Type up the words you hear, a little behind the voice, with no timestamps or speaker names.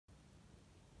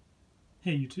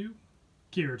Hey YouTube,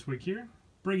 kiratwig here,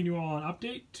 bringing you all an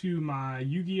update to my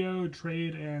Yu-Gi-Oh!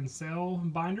 Trade and Sale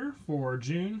binder for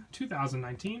June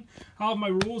 2019. I'll have my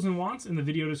rules and wants in the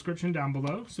video description down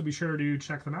below, so be sure to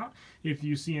check them out if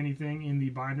you see anything in the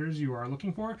binders you are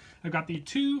looking for. I've got the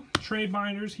two trade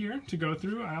binders here to go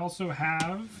through. I also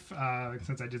have,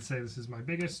 since I did say this is my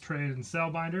biggest trade and sell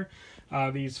binder,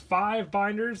 these 5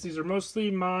 binders. These are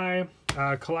mostly my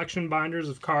collection binders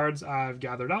of cards I've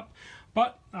gathered up.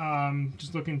 But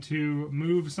just looking to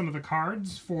move some of the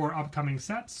cards for upcoming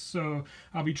sets. So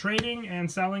I'll be trading and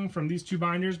selling from these 2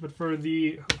 binders, but for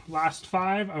the last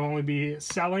 5, I'll only be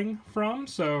selling from.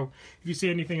 So if you see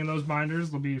anything in those binders,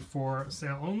 they'll be for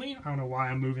sale only. I don't know why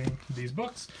I'm moving these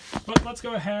books, but let's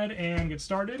go ahead and get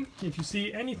started. If you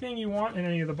see anything you want in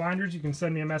any of the binders, you can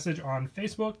send me a message on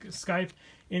Facebook, Skype,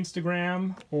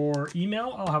 Instagram, or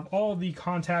email. I'll have all the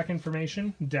contact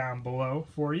information down below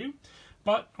for you.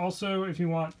 But also, if you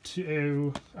want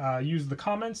to use the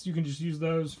comments, you can just use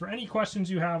those for any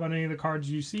questions you have on any of the cards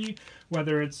you see,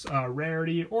 whether it's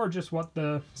rarity or just what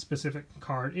the specific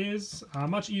card is.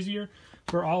 Much easier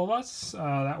for all of us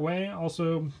that way.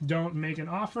 Also, don't make an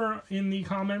offer in the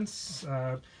comments.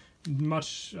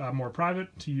 Much more private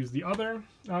to use the other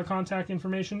contact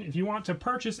information. If you want to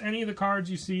purchase any of the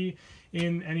cards you see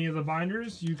in any of the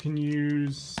binders, you can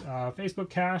use Facebook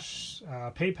Cash,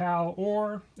 PayPal,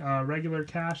 or regular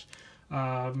cash.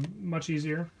 Much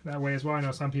easier that way as well. I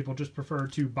know some people just prefer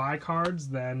to buy cards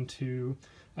than to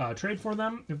trade for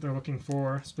them if they're looking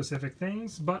for specific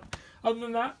things. But other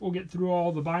than that, we'll get through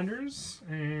all the binders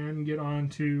and get on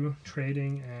to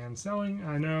trading and selling.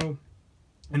 I know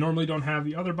I normally don't have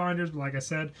the other binders, but like I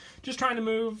said, just trying to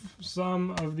move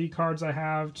some of the cards I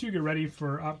have to get ready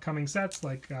for upcoming sets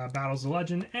like Battles of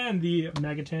Legend and the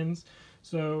Megatins.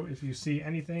 So if you see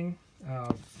anything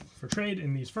for trade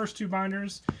in these first 2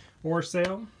 binders or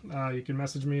sale, you can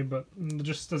message me, but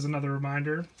just as another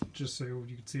reminder, just so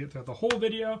you can see it throughout the whole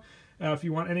video, if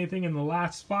you want anything in the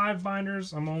last 5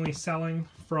 binders, I'm only selling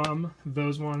from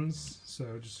those ones, so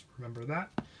just remember that.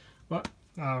 But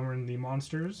we're in the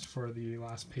monsters for the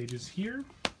last pages here,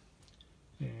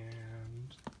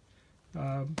 and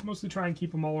mostly try and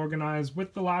keep them all organized.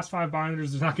 With the last 5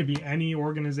 binders, there's not going to be any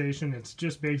organization. It's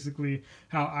just basically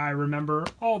how I remember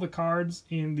all the cards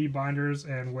in the binders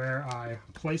and where I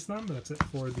place them. That's it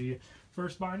for the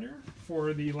first binder.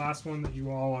 For the last one that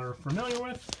you all are familiar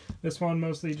with, this one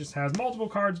mostly just has multiple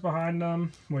cards behind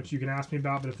them, which you can ask me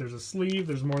about, but if there's a sleeve,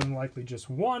 there's more than likely just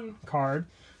one card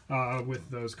with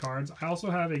those cards. I also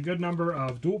have a good number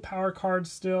of dual power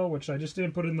cards still, which I just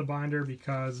didn't put in the binder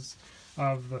because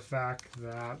of the fact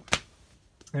that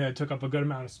it took up a good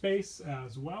amount of space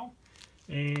as well.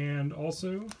 And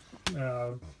also,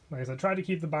 like I said, try to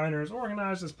keep the binder as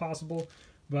organized as possible,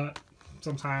 but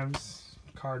sometimes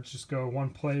cards just go one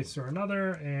place or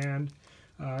another, and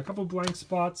a couple blank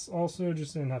spots also,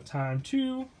 just didn't have time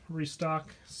to restock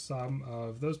some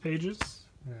of those pages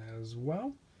as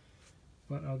well.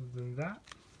 But other than that,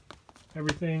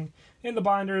 everything in the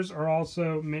binders are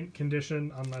also mint condition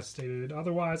unless stated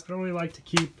otherwise. I don't really like to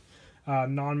keep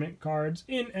non-mint cards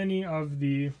in any of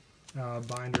the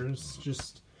binders.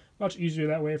 Just much easier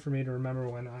that way for me to remember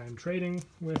when I'm trading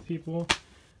with people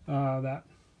that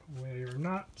way or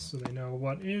not, so they know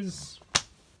what is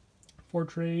for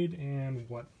trade and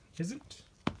what isn't.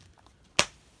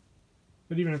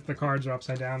 But even if the cards are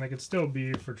upside down, they could still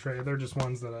be for trade. They're just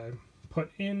ones that I put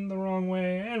in the wrong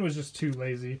way and was just too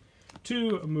lazy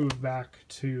to move back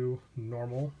to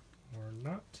normal or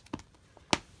not.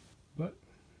 But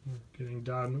we're getting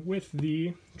done with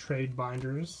the trade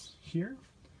binders here.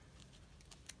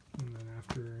 And then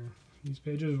after these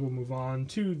pages, we'll move on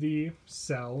to the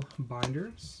sell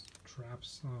binders.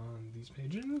 Traps on these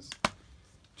pages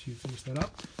to finish that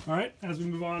up. Alright, as we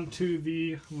move on to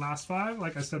the last 5,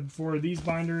 like I said before, these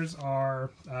binders are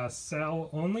sell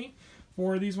only.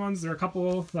 For these ones, there are a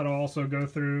couple that I'll also go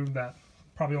through that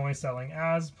probably only selling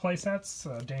as playsets.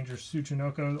 Dangerous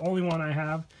Tsuchinoko, the only one I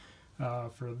have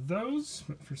for those.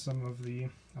 But for some of the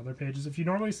other pages, if you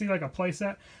normally see like a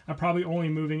playset, I'm probably only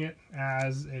moving it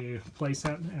as a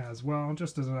playset as well,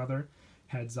 just as another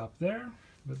heads up there.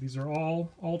 But these are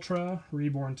all Ultra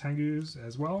Reborn Tengus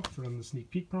as well from the sneak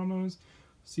peek promos.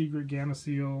 Secret Gamma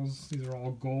Seals, these are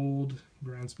all gold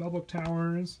Grand Spellbook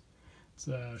Towers. It's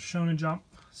a Shonen Jump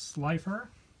Slifer.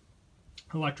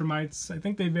 Electromites, I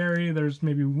think they vary. There's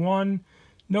maybe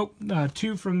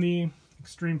 2 from the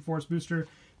Extreme Force Booster.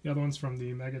 The other one's from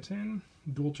the Megatin.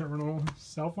 Dual Terminal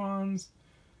Cellphons.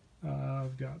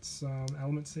 I've got some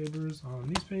Element Sabers on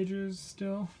these pages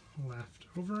still left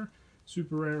over.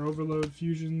 Super Rare Overload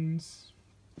Fusions.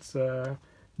 It's a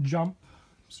Jump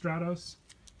Stratos.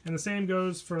 And the same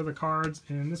goes for the cards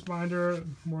in this binder,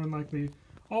 more than likely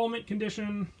all mint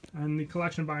condition. And the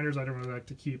collection binders, I don't really like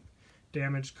to keep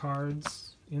damaged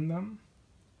cards in them.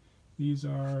 These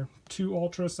are 2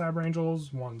 Ultra Cyber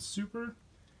Angels, 1 Super.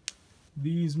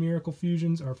 These Miracle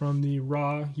Fusions are from the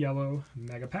Raw Yellow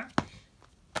Mega Pack.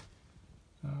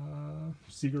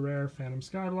 Secret Rare Phantom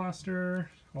Sky Blaster,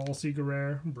 all Secret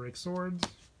Rare Break Swords,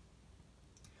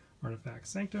 Artifact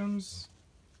Sanctums.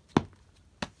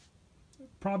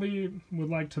 Probably would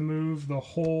like to move the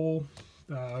whole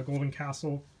Golden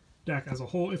Castle deck as a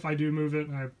whole. If I do move it,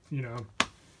 I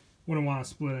wouldn't want to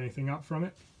split anything up from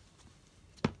it.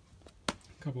 A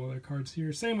couple other cards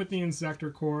here. Same with the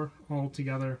Insector Core all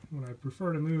together. What I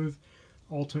prefer to move,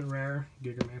 Ultimate Rare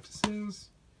Gigamantises.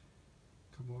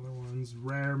 A couple other ones,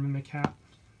 Rare Mimicat.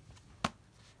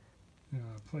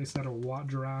 Playset of Watt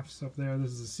Giraffes up there.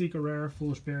 This is a Secret Rare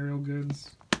Foolish Burial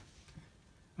Goods.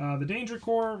 The Danger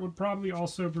Core would probably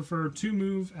also prefer to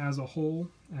move as a whole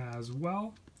as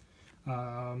well. The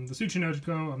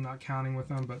Tsuchinojiko, I'm not counting with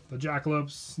them, but the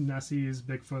Jackalopes, Nessies,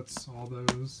 Bigfoots, all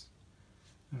those.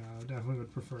 Definitely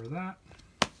would prefer that.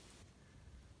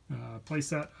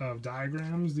 Playset of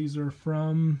Diagrams. These are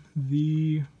from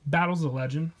the Battles of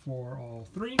Legend for all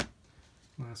 3.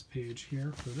 Last page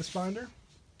here for this binder.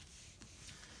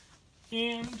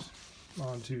 And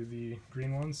onto the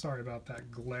green one. Sorry about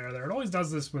that glare there. It always does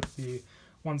this with the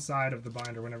one side of the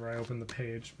binder whenever I open the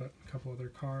page, but a couple other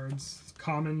cards.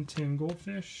 Common Tin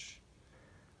Goldfish.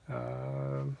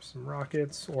 Some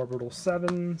Rockets, Orbital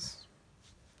 7s.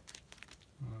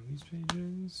 On these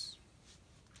pages.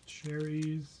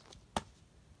 Cherries.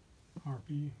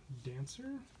 Harpy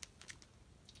Dancer.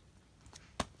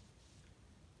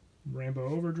 Rainbow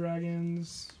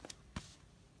Overdragons.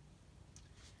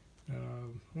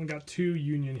 Only got 2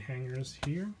 Union Hangers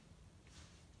here.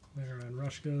 Clara and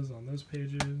Rushkas on those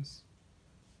pages.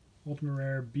 Ultimate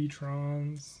Rare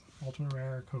Beatrons. Ultimate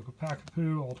Rare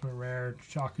Kokopakapu. Ultimate Rare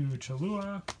Chaku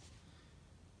Chalua.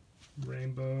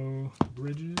 Rainbow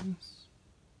Bridges.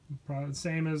 Probably the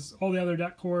same as all the other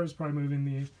deck cores. Probably moving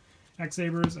the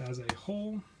X-Sabers as a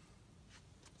whole.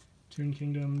 Toon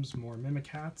Kingdoms, more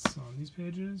Mimikats on these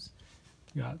pages.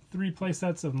 We got 3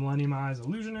 playsets of Millennium Eyes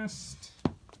Illusionist.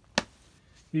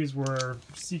 These were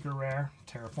Secret Rare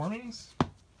Terraformings.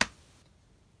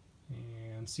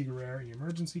 And Secret Rare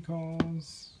Emergency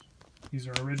Calls. These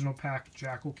are original pack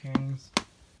Jackal Kings.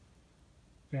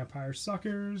 Vampire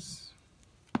Suckers.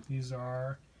 These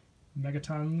are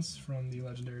Megatons from the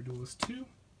Legendary Duelist 2.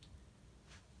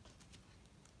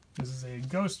 This is a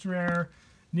Ghost Rare,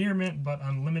 Near Mint but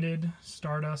Unlimited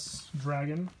Stardust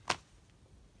Dragon.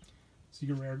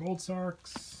 Secret Rare Gold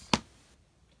Sarks.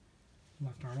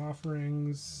 Left Arm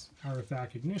Offerings.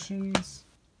 Artifact Ignitions.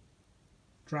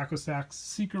 Dracosax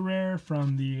Secret Rare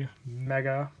from the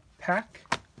Mega Pack.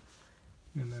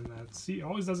 And then that's, see,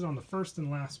 always does it on the first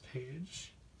and last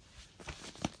page.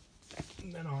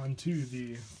 And then on to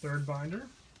the third binder.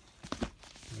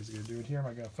 What is it going to do it here? Am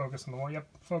I going to focus on the one? Yep,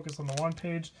 focus on the one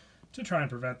page to try and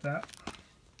prevent that.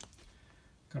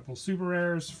 A couple super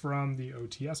rares from the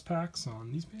OTS packs on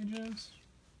these pages.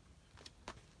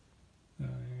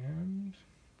 And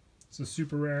it's a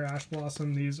super rare Ash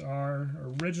Blossom. These are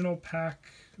original pack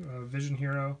Vision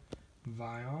Hero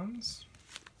Vions.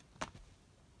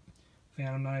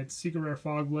 Phantom Knights, Secret Rare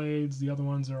Fog Blades. The other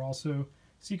ones are also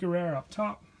Secret Rare up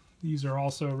top. These are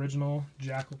also original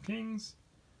Jackal Kings,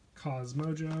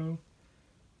 Cosmojo,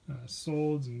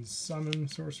 Solds and Summon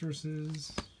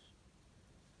Sorceresses.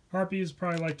 Harpies,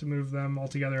 probably like to move them all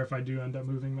together if I do end up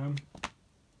moving them.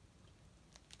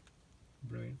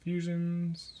 Brilliant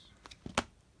Fusions.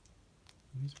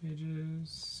 These pages,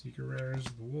 Secret Rares,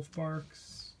 the Wolf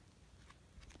Barks.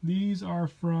 These are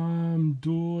from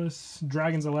Duelist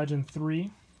Dragons of Legend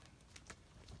 3.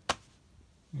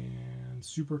 And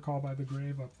Super Call by the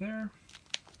Grave up there.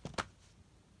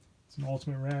 It's an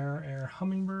Ultimate Rare Air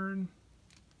Hummingbird.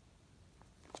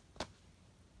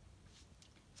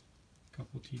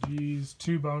 Couple TGs,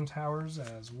 2 Bone Towers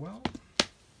as well.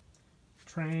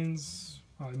 Trains,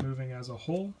 probably moving as a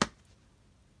whole.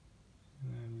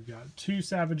 And then we've got 2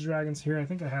 Savage Dragons here. I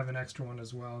think I have an extra one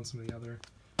as well in some of the other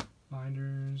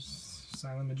binders.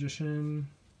 Silent Magician.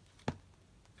 A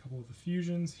couple of the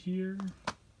fusions here.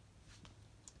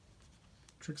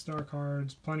 Trickstar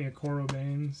cards, plenty of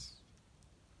Korobanes.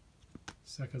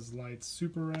 Sekka's Lights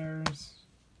super rares.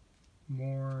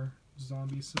 More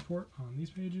zombie support on these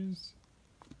pages.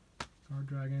 Guard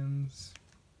Dragons,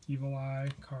 Evil Eye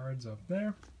cards up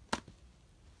there.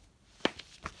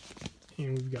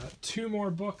 And we've got 2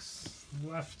 more books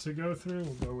left to go through.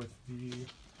 We'll go with the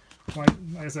like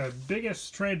I said,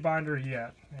 biggest trade binder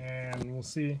yet, and we'll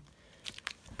see.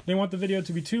 They want the video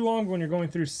to be too long, but when you're going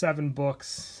through 7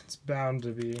 books, it's bound to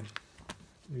be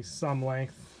at least some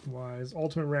length-wise.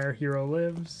 Ultimate Rare Hero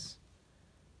Lives.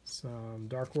 Some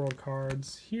Dark World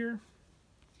cards here.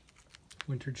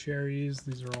 Winter Cherries.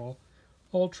 These are all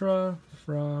Ultra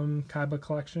from Kaiba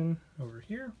Collection over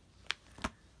here.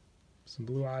 Some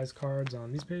Blue Eyes cards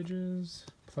on these pages.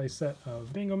 Playset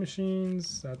of Bingo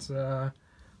Machines. That's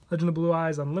Legend of Blue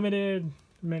Eyes Unlimited.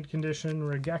 Mint Condition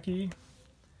Regeki.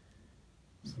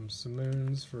 Some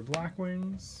Simoons for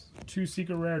Blackwings. 2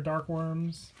 Secret Rare Dark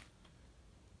Worms.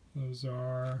 Those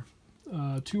are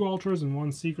 2 Ultras and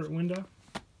 1 Secret Window.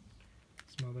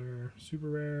 Some other Super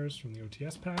Rares from the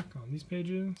OTS pack on these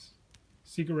pages.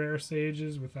 Secret Rare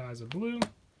Sages with Eyes of Blue.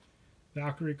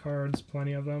 Valkyrie cards,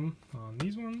 plenty of them on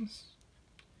these ones.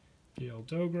 Gale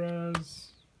Dogras.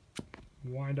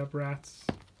 Wind Up Rats.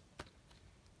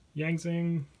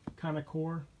 Yangzing, kind of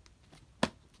core.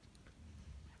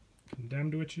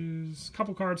 Condemned Witches.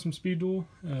 Couple cards from Speed Duel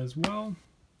as well.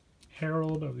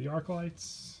 Herald of the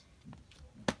Arclights.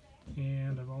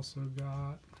 And I've also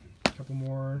got a couple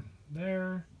more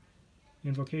there.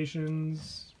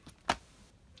 Invocations.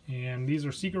 And these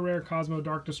are Secret Rare Cosmo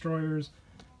Dark Destroyers.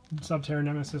 Subterra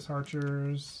Nemesis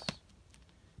Archers.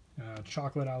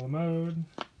 Chocolate a la mode.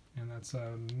 And that's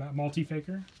a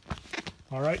multi-faker.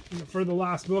 Alright, for the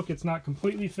last book, it's not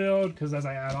completely filled because as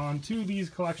I add on to these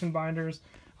collection binders,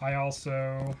 I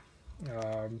also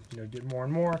get more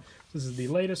and more. This is the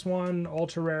latest one,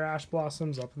 Ultra Rare Ash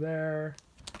Blossoms up there.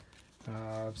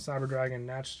 Cyber Dragon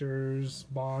Natchsters,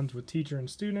 Bonds with Teacher and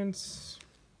Students.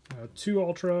 2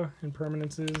 Ultra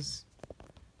Impermanences.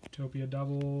 Utopia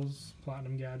Doubles,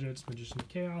 Platinum Gadgets, Magician of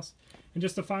Chaos. And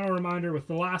just a final reminder, with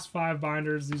the last 5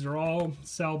 binders, these are all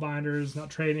sell binders, not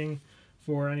trading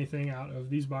for anything out of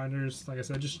these binders. Like I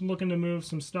said, just looking to move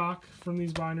some stock from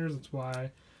these binders. That's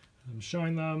why I'm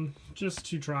showing them, just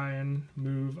to try and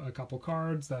move a couple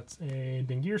cards. That's a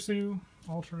Dingirsu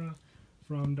Ultra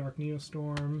from Dark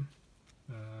Neostorm.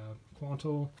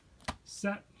 Quantal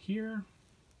set here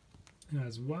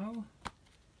as well.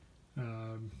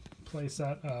 Play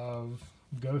set of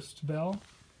Ghost Bell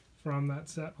from that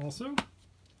set also.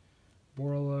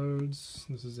 Borreloads.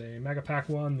 This is a Mega Pack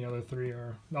one. The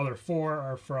other 4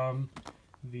 are from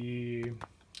the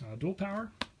Dual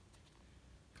Power.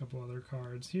 A couple other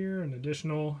cards here. An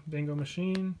additional Bingo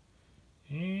Machine.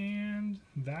 And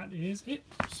that is it.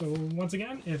 So once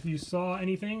again, if you saw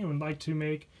anything and would like to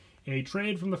make a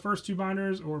trade from the first 2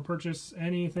 binders or purchase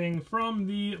anything from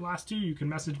the last 2, you can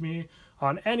message me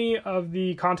on any of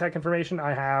the contact information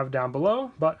I have down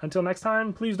below. But until next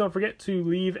time, please don't forget to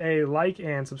leave a like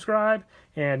and subscribe,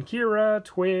 and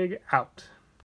Kiratwig out.